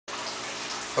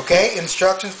Okay,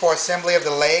 instructions for assembly of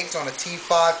the legs on a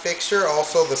T5 fixture.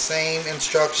 Also the same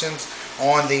instructions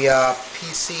on the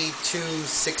PC2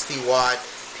 60-watt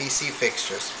PC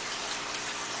fixtures.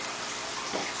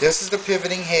 This is the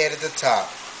pivoting head at the top.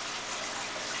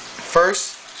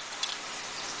 First,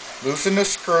 loosen the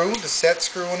screw, the set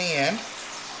screw on the end.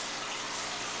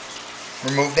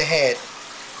 Remove the head.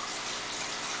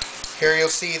 Here you'll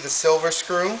see the silver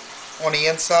screw on the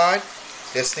inside.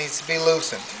 This needs to be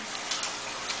loosened.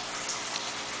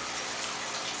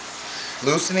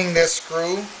 Loosening this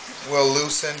screw will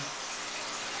loosen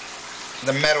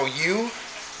the metal U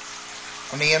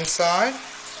on the inside,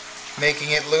 making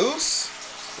it loose.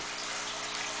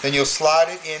 Then you'll slide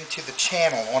it into the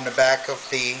channel on the back of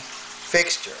the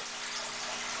fixture.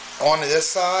 Onto this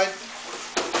side,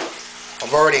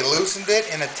 I've already loosened it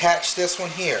and attached this one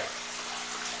here.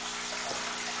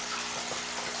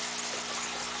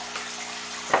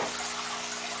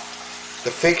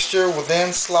 The fixture will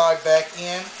then slide back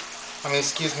in. The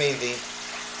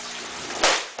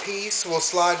piece will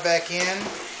slide back in.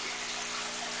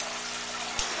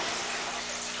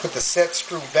 Put the set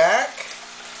screw back.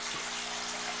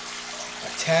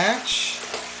 Attach.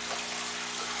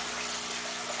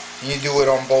 You do it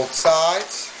on both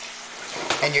sides.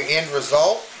 And your end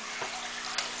result.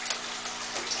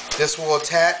 This will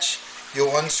attach.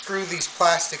 You'll unscrew these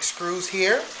plastic screws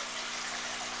here.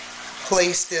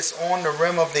 Place this on the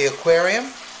rim of the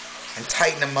aquarium and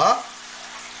tighten them up,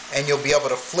 and you'll be able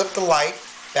to flip the light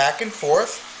back and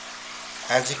forth,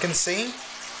 as you can see.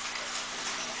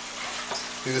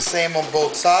 Do the same on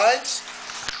both sides,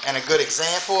 and a good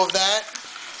example of that